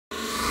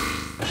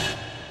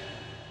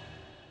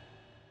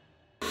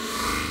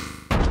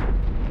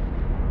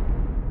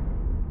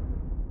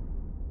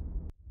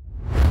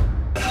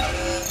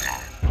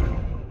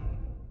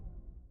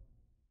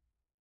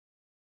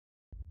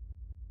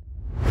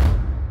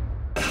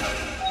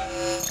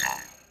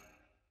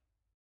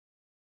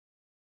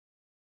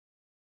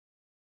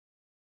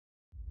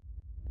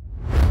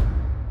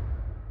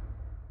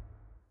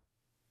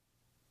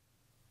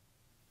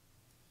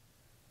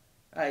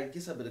Alright,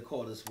 guess I better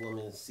call this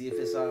woman and see if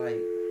it's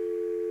alright.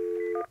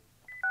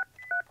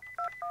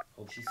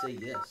 Hope she say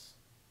yes.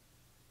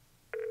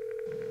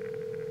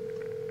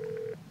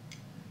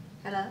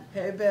 Hello?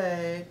 Hey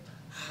babe,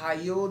 how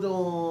you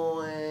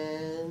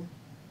doing?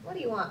 What do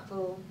you want,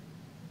 fool?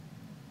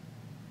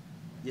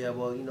 Yeah,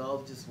 well, I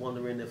was just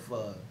wondering if,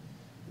 I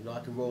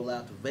could roll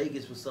out to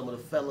Vegas with some of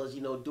the fellas,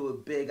 do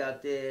it big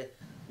out there,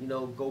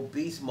 go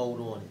beast mode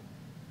on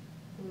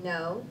it.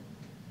 No.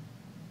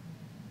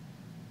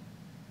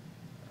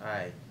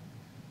 Alright.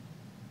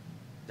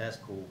 That's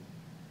cool.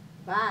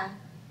 Bye.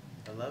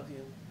 I love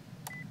you.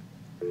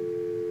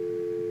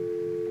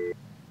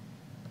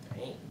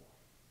 Dang.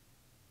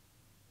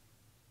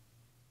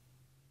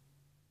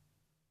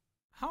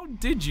 How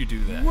did you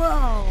do that?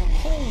 Whoa!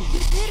 Holy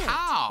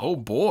cow! Oh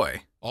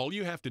boy. All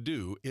you have to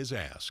do is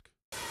ask.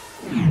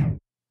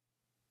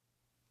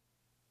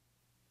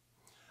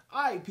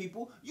 Alright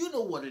people, you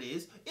know what it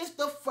is. It's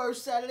the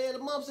first Saturday of the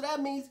month, so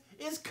that means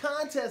it's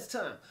contest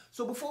time.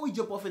 So before we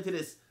jump off into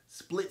this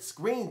split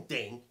screen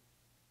thing,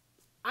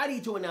 I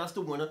need to announce the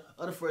winner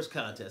of the first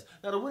contest.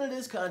 Now the winner of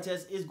this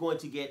contest is going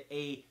to get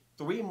a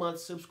 3-month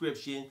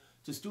subscription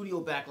to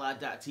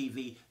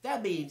StudioBacklot.tv.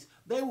 That means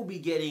they will be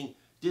getting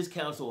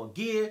discounts on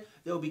gear,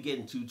 they'll be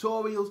getting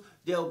tutorials,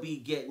 they'll be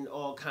getting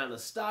all kind of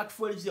stock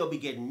footage, they'll be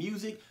getting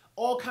music,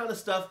 all kind of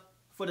stuff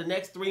for the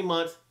next 3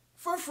 months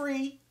for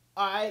free.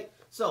 Alright,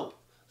 so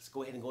let's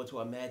go ahead and go into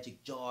our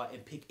magic jar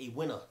and pick a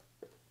winner.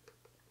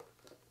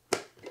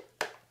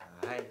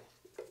 Alright,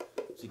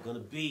 what's it gonna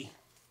be?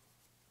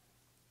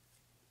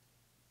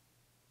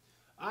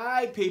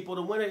 Alright people,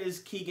 the winner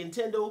is Keegan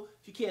Tyndall.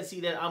 If you can't see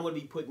that, I'm gonna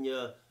be putting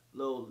your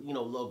little,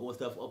 logo and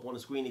stuff up on the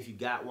screen if you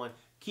got one.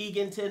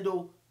 Keegan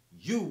Tyndall,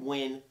 you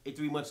win a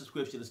 3-month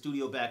subscription to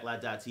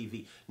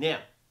StudioBacklot.tv. Now,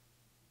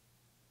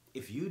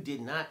 if you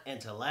did not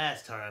enter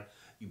last time,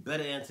 you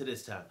better enter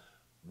this time.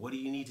 What do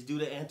you need to do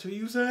to enter,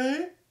 you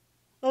say?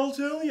 I'll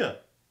tell you.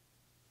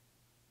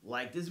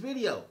 Like this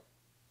video.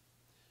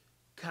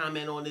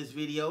 Comment on this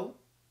video.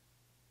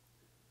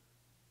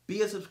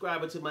 Be a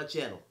subscriber to my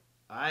channel.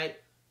 Alright?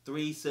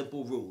 3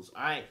 simple rules.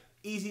 Alright?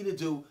 Easy to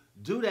do.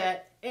 Do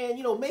that.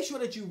 And, make sure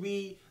that you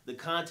read the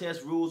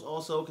contest rules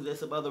also, because there's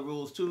some other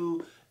rules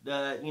too.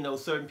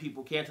 Certain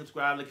people can't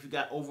subscribe. Like if you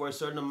got over a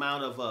certain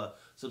amount of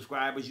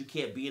subscribers, you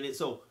can't be in it.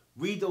 So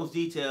read those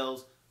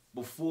details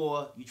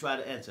before you try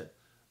to enter.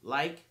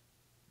 Like,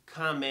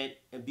 comment,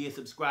 and be a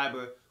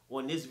subscriber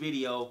on this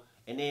video.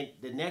 And then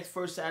the next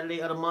first Saturday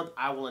of the month,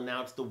 I will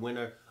announce the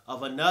winner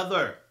of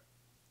another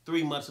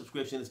 3-month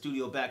subscription to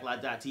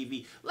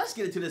StudioBacklot.tv. Let's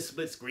get into this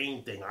split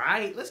screen thing, all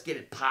right? Let's get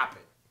it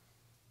popping.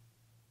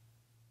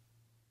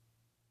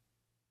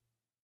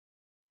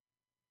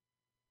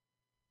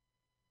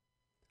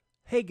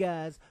 Hey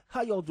guys,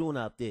 how y'all doing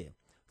out there?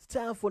 It's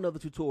time for another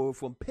tutorial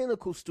from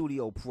Pinnacle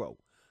Studio Pro.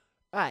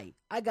 Alright,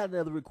 I got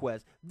another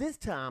request. This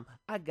time,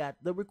 I got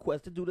the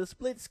request to do the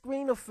split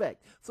screen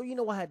effect. So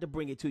I had to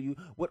bring it to you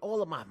with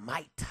all of my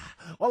might,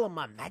 all of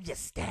my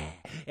majesty,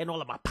 and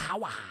all of my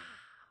power.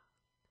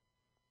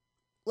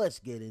 Let's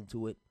get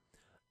into it.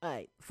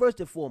 Alright, first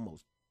and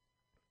foremost,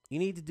 you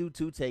need to do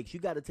 2 takes. You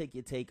got to take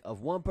your take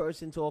of one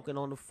person talking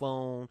on the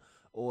phone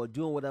or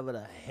doing whatever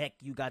the heck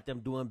you got them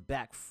doing,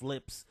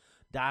 backflips,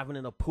 diving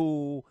in a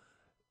pool,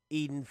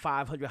 eating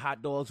 500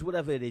 hot dogs,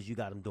 whatever it is you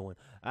got them doing.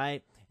 All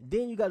right.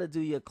 Then you got to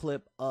do your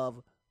clip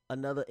of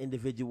another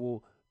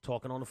individual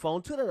talking on the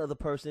phone to that other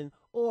person,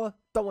 or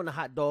throwing the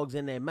hot dogs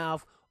in their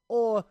mouth,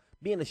 or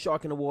being a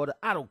shark in the water.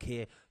 I don't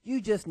care. You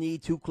just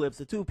need 2 clips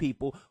of 2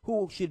 people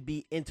who should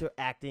be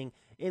interacting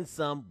in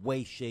some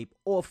way, shape,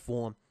 or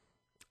form.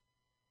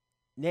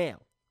 Now,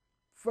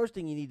 first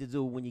thing you need to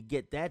do when you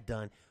get that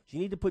done is you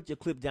need to put your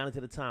clip down into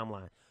the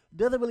timeline.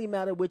 Doesn't really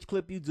matter which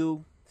clip you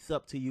do. It's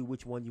up to you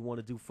which one you want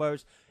to do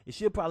first. It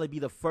should probably be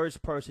the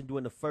first person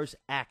doing the first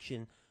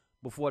action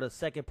before the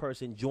second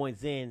person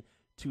joins in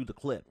to the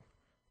clip.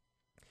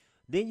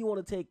 Then you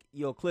want to take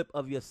your clip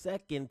of your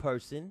second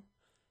person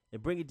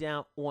and bring it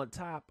down on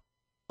top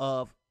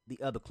of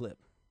the other clip.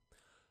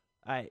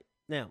 All right,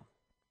 now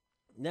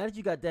that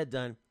you got that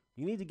done,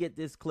 you need to get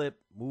this clip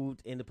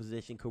moved into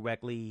position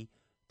correctly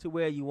to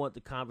where you want the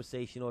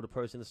conversation or the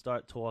person to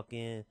start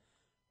talking,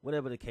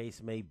 whatever the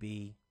case may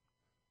be.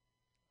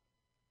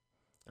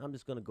 I'm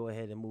just going to go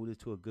ahead and move this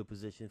to a good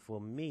position for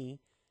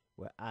me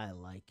where I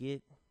like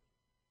it.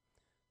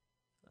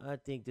 I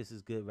think this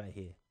is good right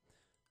here.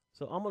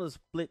 So I'm going to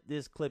split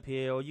this clip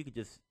here, or you could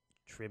just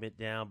trim it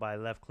down by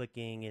left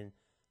clicking and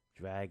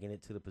dragging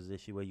it to the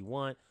position where you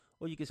want,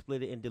 or you can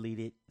split it and delete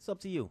it. It's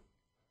up to you.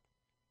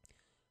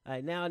 All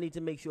right, now I need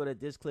to make sure that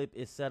this clip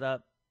is set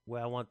up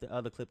where I want the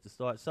other clip to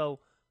start. So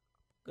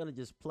I'm going to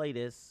just play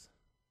this.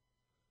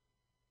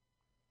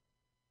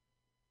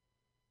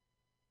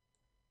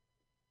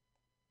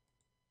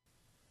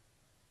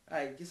 All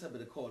right, guess I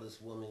better call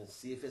this woman and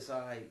see if it's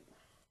all right.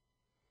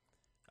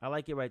 I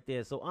like it right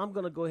there. So I'm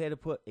going to go ahead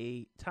and put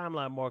a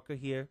timeline marker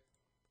here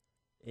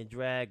and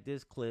drag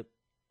this clip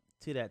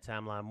to that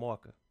timeline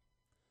marker.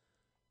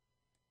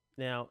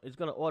 Now, it's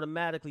going to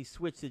automatically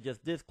switch to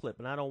just this clip,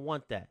 and I don't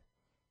want that.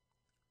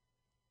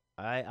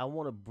 All right, I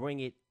want to bring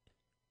it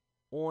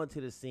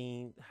onto the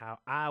scene how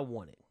I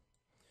want it.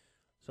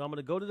 So I'm going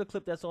to go to the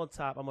clip that's on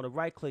top. I'm going to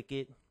right-click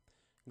it,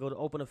 go to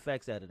Open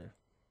Effects Editor.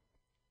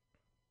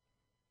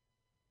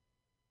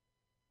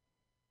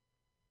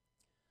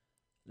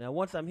 Now,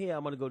 once I'm here,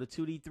 I'm going to go to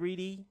 2D,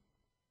 3D,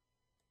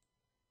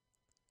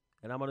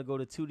 and I'm going to go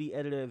to 2D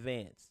Editor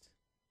Advanced.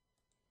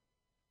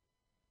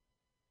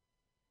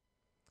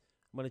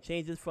 I'm going to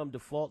change this from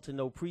default to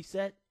no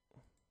preset.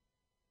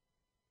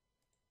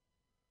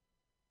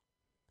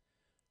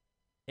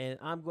 And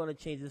I'm going to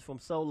change this from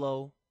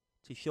solo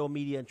to show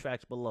media and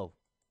tracks below.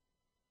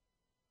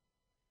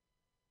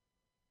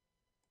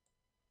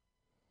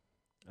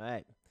 All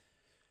right.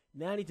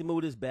 Now I need to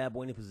move this bad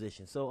boy into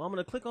position. So I'm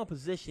going to click on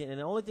position, and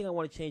the only thing I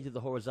want to change is the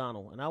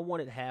horizontal. And I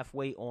want it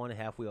halfway on and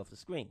halfway off the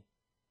screen.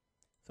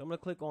 So I'm going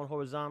to click on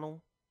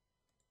horizontal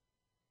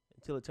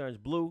until it turns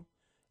blue.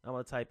 I'm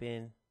going to type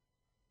in,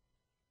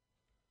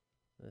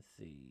 let's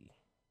see,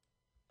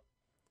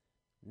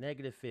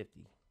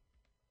 -50.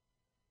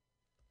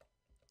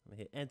 I'm going to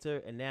hit enter,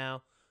 and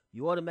now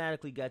you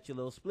automatically got your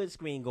little split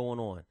screen going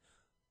on.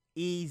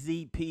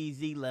 Easy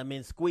peasy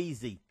lemon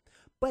squeezy.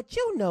 But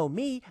you know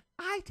me,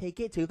 I take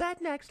it to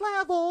that next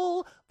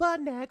level, the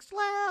next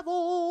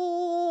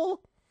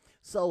level.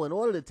 So in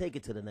order to take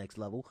it to the next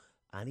level,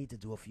 I need to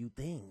do a few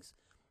things.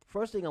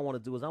 First thing I want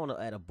to do is I want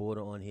to add a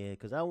border on here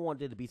because I want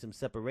there to be some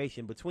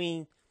separation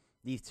between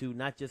these two,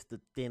 not just the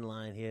thin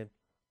line here.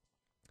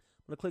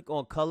 I'm going to click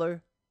on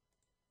color,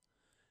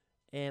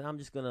 and I'm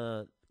just going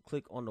to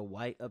click on the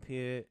white up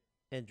here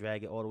and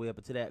drag it all the way up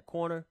into that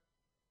corner.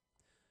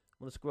 I'm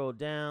going to scroll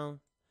down,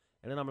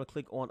 and then I'm going to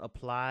click on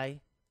apply.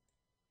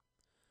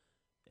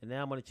 And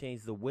now I'm going to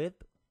change the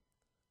width.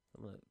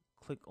 I'm going to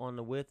click on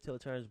the width till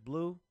it turns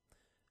blue.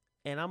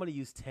 And I'm going to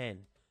use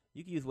 10.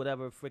 You can use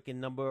whatever freaking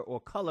number or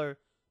color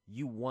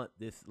you want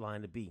this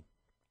line to be.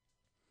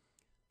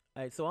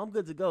 All right, so I'm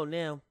good to go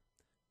now.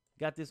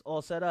 Got this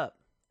all set up.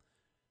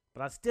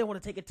 But I still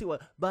want to take it to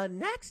the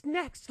next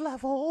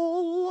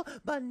level.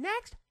 The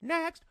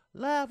next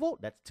level.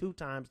 That's 2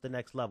 times the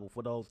next level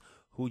for those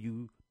who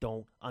you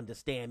don't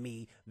understand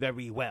me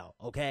very well,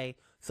 okay?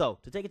 So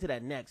to take it to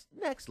that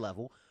next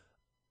level,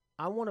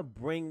 I want to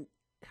bring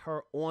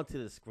her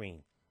onto the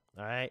screen,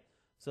 all right?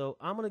 So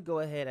I'm going to go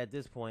ahead at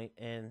this point,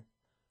 and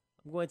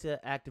I'm going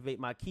to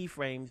activate my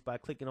keyframes by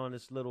clicking on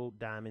this little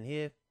diamond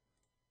here.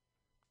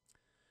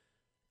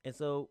 And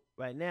so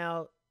right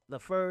now, the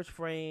first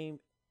frame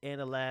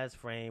and the last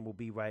frame will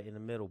be right in the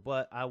middle,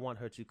 but I want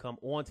her to come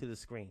onto the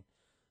screen.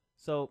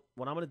 So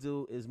what I'm going to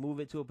do is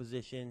move it to a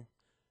position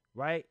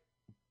right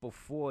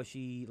before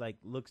she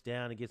looks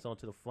down and gets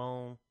onto the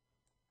phone.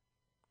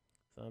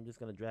 So I'm just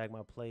going to drag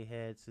my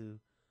playhead to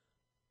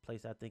a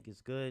place I think is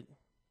good.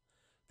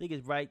 I think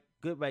it's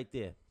good right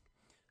there.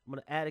 I'm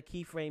going to add a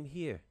keyframe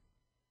here.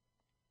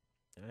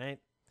 All right.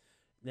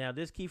 Now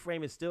this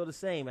keyframe is still the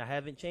same. I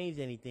haven't changed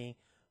anything.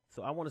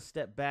 So I want to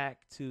step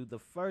back to the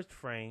first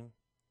frame,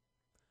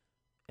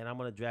 and I'm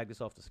going to drag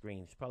this off the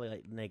screen. It's probably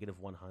like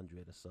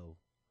 -100 or so.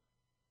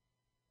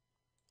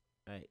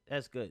 All right.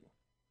 That's good.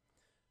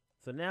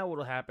 So now what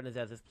will happen is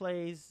as this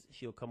plays,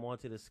 she'll come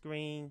onto the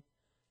screen,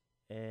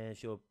 and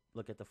she'll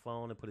look at the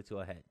phone and put it to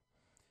her head.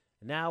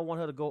 Now I want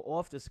her to go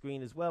off the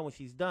screen as well when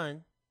she's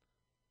done.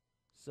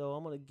 So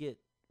I'm going to get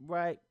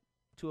right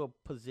to a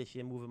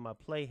position, moving my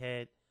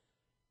playhead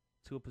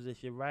to a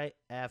position right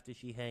after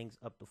she hangs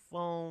up the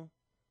phone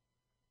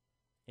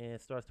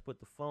and starts to put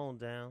the phone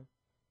down.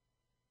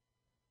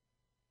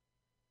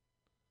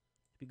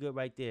 Be good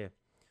right there.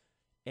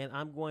 And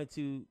I'm going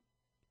to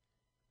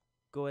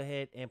go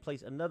ahead and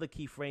place another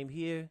keyframe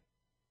here,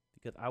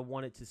 because I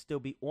want it to still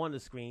be on the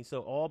screen.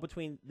 So all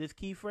between this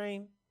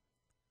keyframe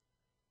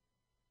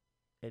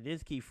and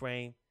this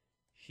keyframe,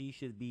 she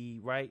should be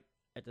right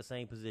at the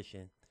same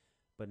position.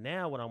 But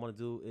now what I want to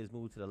do is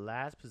move to the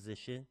last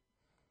position.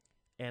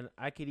 And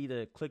I could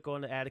either click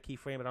on the add a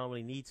keyframe, but I don't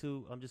really need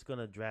to. I'm just going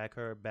to drag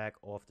her back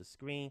off the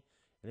screen,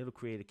 and it'll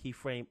create a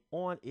keyframe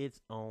on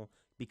its own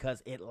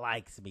because it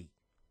likes me.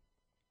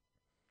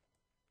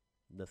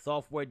 The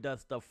software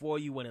does stuff for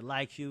you when it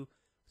likes you.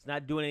 It's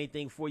not doing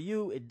anything for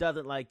you. It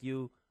doesn't like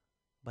you,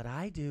 but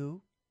I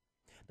do.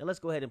 Now let's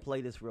go ahead and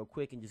play this real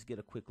quick and just get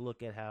a quick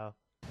look at how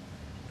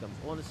it comes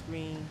on the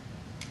screen.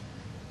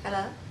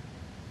 Hello?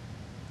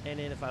 And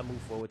then if I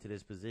move forward to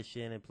this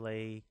position and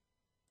play,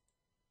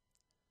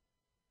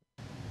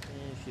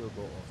 and she'll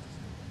go off the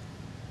screen.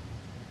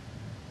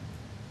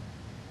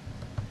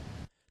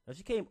 Now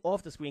she came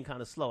off the screen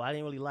kind of slow. I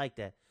didn't really like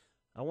that.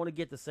 I want to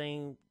get the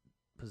same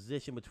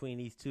position between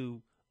these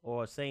two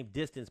or same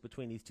distance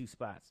between these two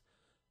spots.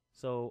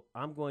 So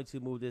I'm going to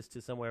move this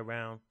to somewhere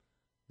around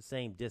the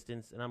same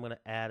distance, and I'm going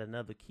to add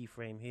another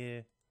keyframe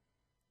here.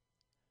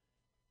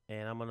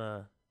 And I'm going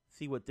to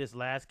see what this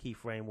last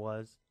keyframe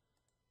was.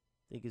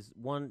 I think it's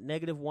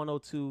negative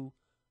 102.2.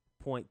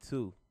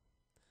 So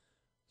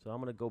I'm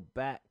going to go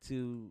back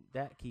to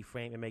that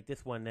keyframe and make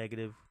this one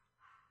negative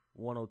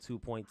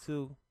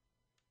 102.2.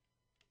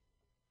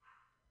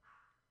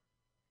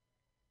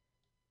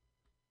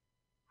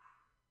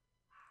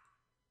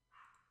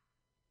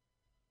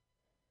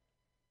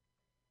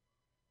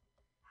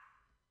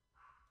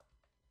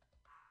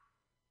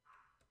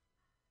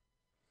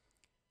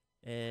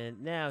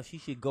 And now she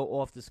should go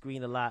off the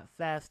screen a lot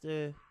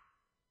faster.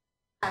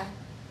 Bye.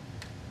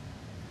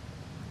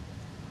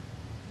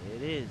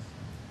 It is.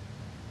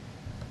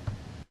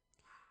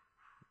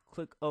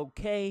 Click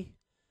OK.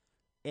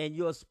 And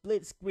your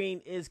split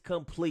screen is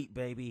complete,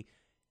 baby.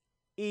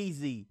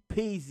 Easy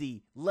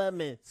peasy,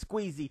 lemon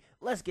squeezy.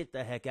 Let's get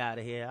the heck out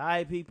of here. All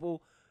right,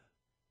 people.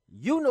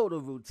 You know the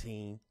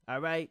routine. All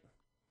right.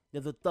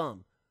 There's a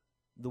thumb.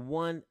 The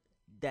one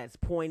that's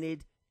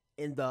pointed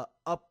in the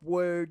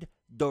upward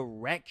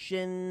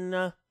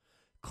direction.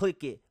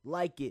 Click it,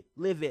 like it,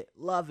 live it,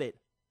 love it,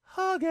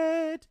 hug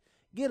it.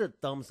 Get a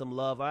thumb some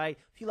love, all right?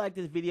 If you like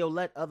this video,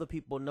 let other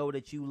people know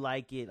that you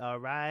like it, all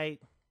right?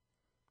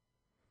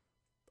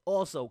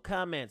 Also,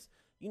 comments.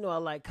 You know I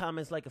like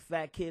comments like a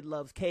fat kid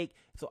loves cake,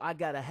 so I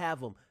gotta have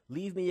them.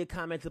 Leave me your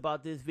comments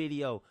about this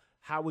video.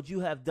 How would you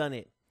have done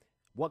it?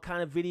 What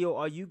kind of video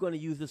are you going to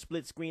use the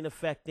split screen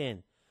effect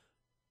in?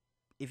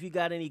 If you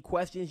got any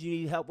questions, you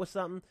need help with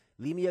something,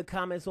 leave me your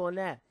comments on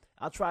that.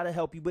 I'll try to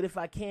help you, but if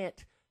I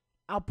can't,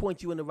 I'll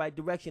point you in the right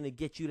direction to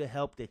get you the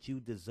help that you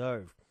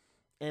deserve.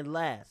 And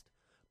last,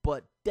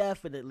 but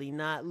definitely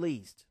not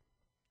least,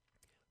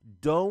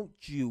 don't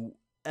you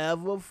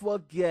ever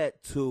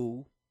forget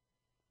to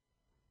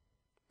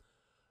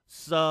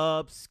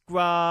subscribe.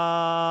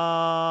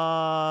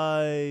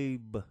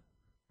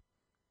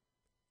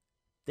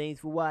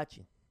 Thanks for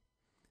watching.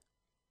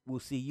 We'll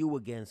see you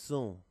again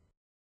soon.